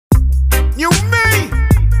You me.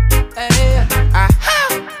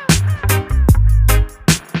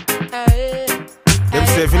 Them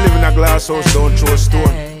say if you live in a glass house, don't throw a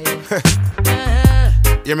stone.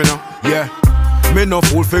 Hear me now? Yeah. Me no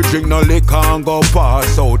fool for drink no liquor and go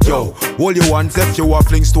pass out, yo. All you want if you a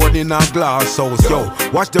fling stone in a glass house, yo.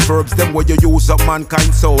 Watch the verbs, them where you use up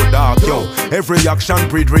mankind so dark, yo. Every action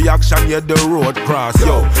breed reaction, yeah, the road cross,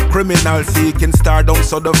 yo. Criminal seeking star down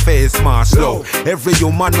so the face mask, low. Every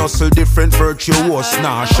human hustle different virtuous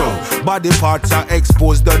nah show. Body parts are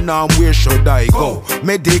exposed, the norm, where should I go?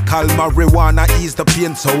 Medical marijuana ease the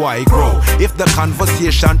pain so I grow. If the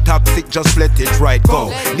conversation toxic, just let it right go.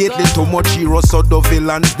 Lately too much heroes so the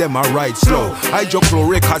villains them are right slow.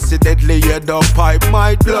 Hydrochloric acid deadly, yeah, the pipe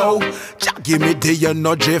might blow. Just give me the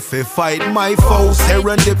energy fi fight my foes.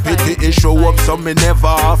 Serendipity is show up so me never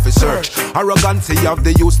have to search. Arrogancy of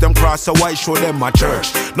the youth them cross, so I show them a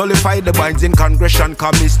church. Nullify the binds in congression,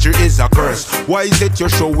 cause mystery is a curse. Why is it you're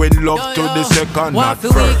showing love to the second, not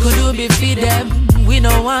first? What we could do be feed them, we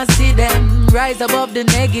no want to see them rise above the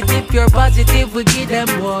negative, pure positive we give them,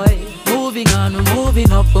 boy. Moving on, we're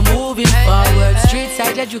moving up, we're moving forward. Street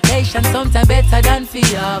side education, sometimes better than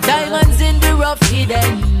fear. Diamonds in the rough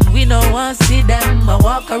hidden, we no want to see them. I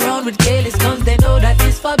walk around with careless guns, they know that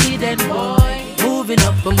it's forbidden, boy. Moving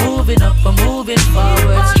up, we're moving up, we're moving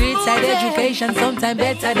forward. Street side education, sometimes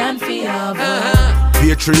better than fear, boy.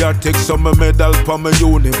 Patriotic, so my medal for my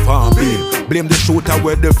uniform bill. Blame the shooter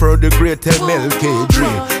where the for the great MLK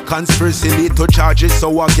dream. Conspiracy lead to charges,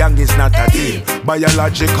 so a gang is not a team.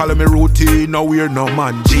 Biological me routine, now we're no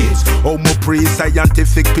man jeans. Homo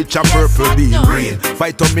pre-scientific picture purple being green.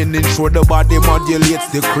 Vitamin ensure the body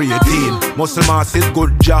modulates the creatine. Muscle mass is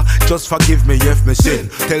good, ja, just forgive me if me sin.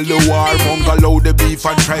 Tell the war monger load the beef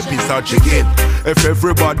and try piece of chicken. If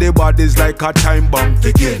everybody body's like a time bomb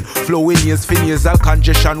ticking. Flowing years, nasal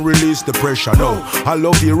congestion, release the pressure now. I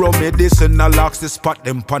love hero medicine, I locks the spot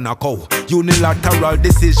them panaco. Unilateral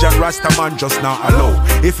decision, Rastaman just not allow.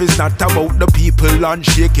 If it's not about the people and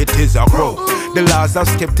shake it is a crow. The laws of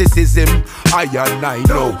skepticism, I and I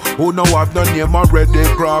know. Who know I've no name already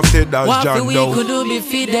crafted as John Doe. What we could do be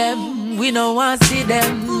feed them, we no want to see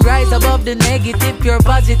them rise above the negative, pure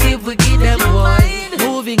positive we give them, boy.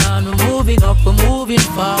 Moving on, we're moving up, we're moving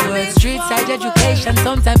forward. Street side education,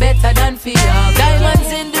 sometimes better than fear.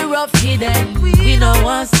 Diamonds in the rough hidden, we no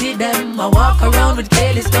want to see them. I walk around with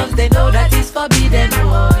careless guns, they know that it's forbidden,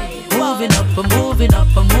 boy. Moving up, we're moving up,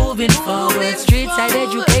 we're moving forward. Street side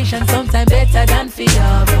education, sometimes better than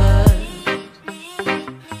fear, boy.